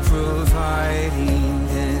were providing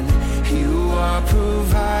then, you are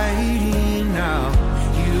providing now.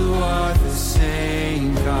 You are the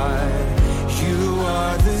same God. You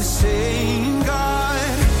are the same God.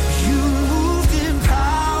 You moved in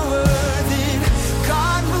power then,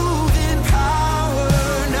 God moved in power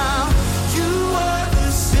now. You are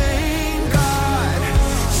the same God.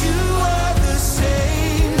 You are the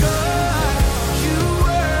same God. You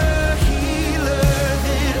were a healer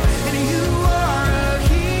then, and you are a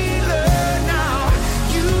healer now.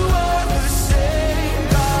 You are the same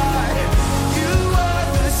God. You are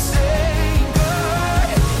the same God.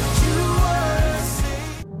 You are the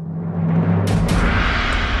same.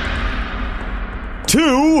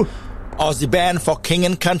 2. Aussie band for King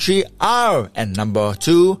and Country are at number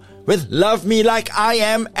 2 with Love Me Like I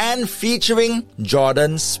Am and featuring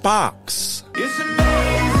Jordan Sparks. It's amazing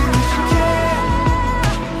that you care.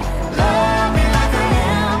 Love me like I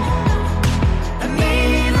am. And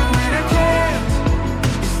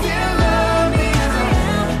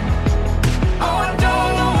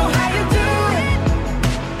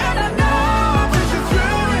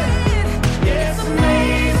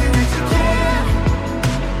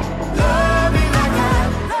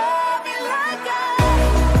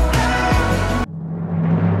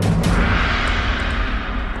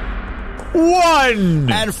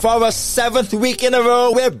 1. And for a 7th week in a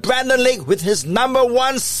row, we're Brandon Lake with his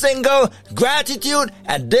 #1 single, Gratitude,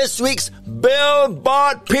 at this week's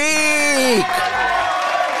Billboard Peak.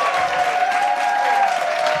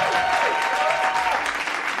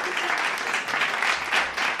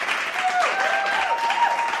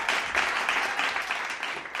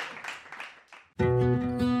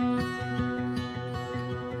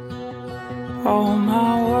 All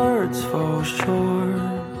my words fall short.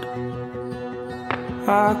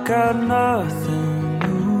 I got nothing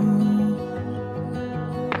new.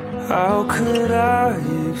 How could I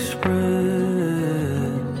express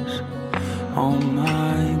all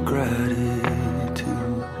my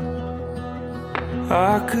gratitude?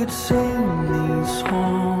 I could sing these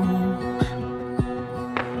songs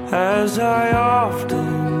as I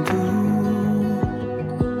often do,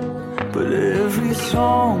 but every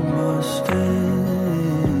song must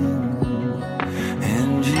end,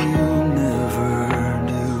 and you never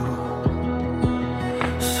do.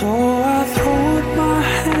 So I throw up my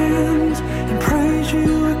hands and praise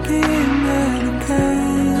you again and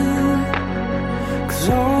again, 'cause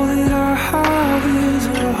all that I have is a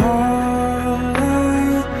hallelujah,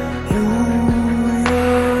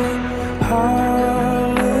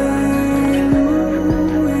 hallelujah.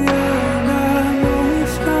 And I know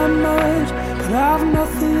it's not much, but I've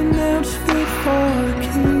nothing else fit for a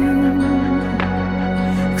king,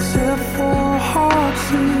 except for a heart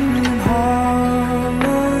singing hallelujah,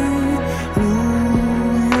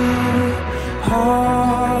 hallelujah.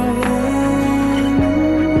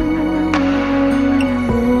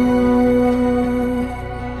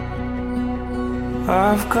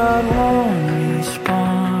 I've got one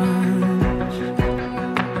response,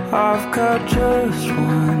 I've got just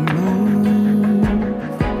one move,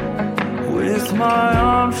 with my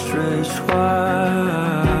arms stretched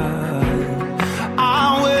wide, I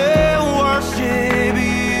will worship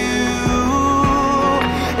you,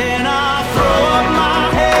 and I throw up my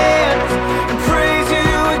hands and praise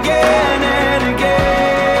you again and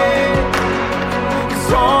again, 'cause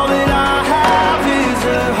all that I have is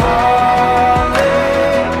a hallelujah,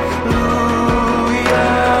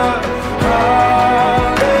 hallelujah.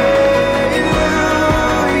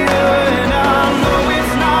 And I know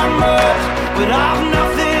it's not much, but I've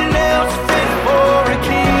nothing else fit for a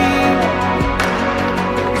king,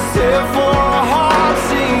 except for a heart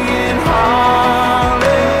singing hallelujah,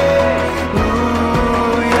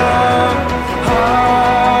 hallelujah.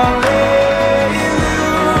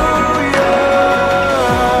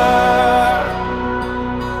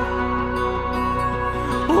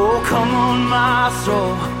 Oh, come on, my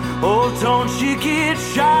soul. Oh, don't you get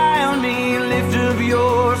shy on me. Lift up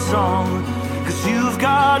your song, 'cause you've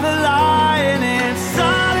got a lion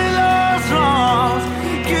inside of those lungs.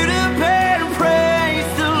 Get up and praise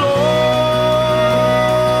the Lord.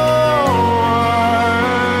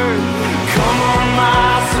 Come on,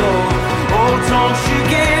 my soul. Oh, don't you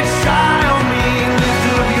get shy on me. Lift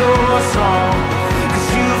up your song, 'cause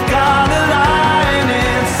you've got a lion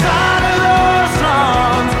inside of those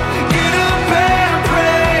lungs. Get up and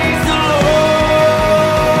praise the Lord.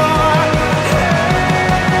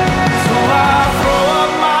 So I throw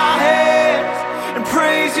up my hands and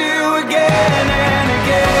praise you again and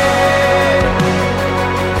again,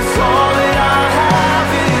 'cause all that I have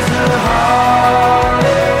is a hallelujah,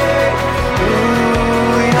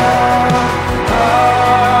 hallelujah.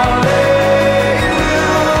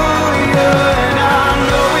 And I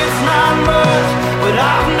know it's not much, but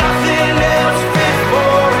I've nothing else fit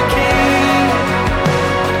for a king,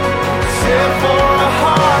 except for a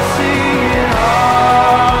heart singing hallelujah,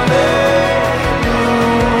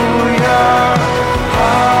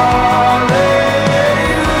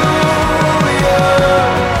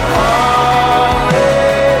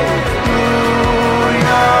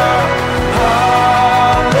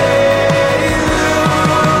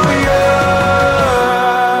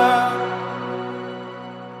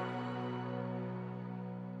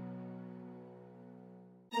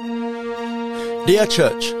 Dear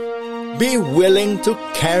church, be willing to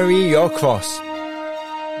carry your cross.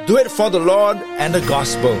 Do it for the Lord and the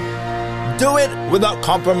gospel. Do it without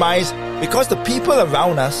compromise, because the people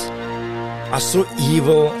around us are so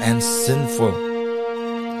evil and sinful.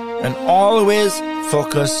 And always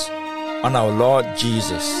focus on our Lord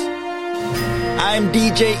Jesus. I'm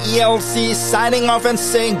DJ ELC signing off and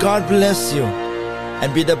saying God bless you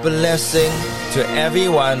and be the blessing to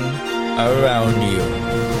everyone around you.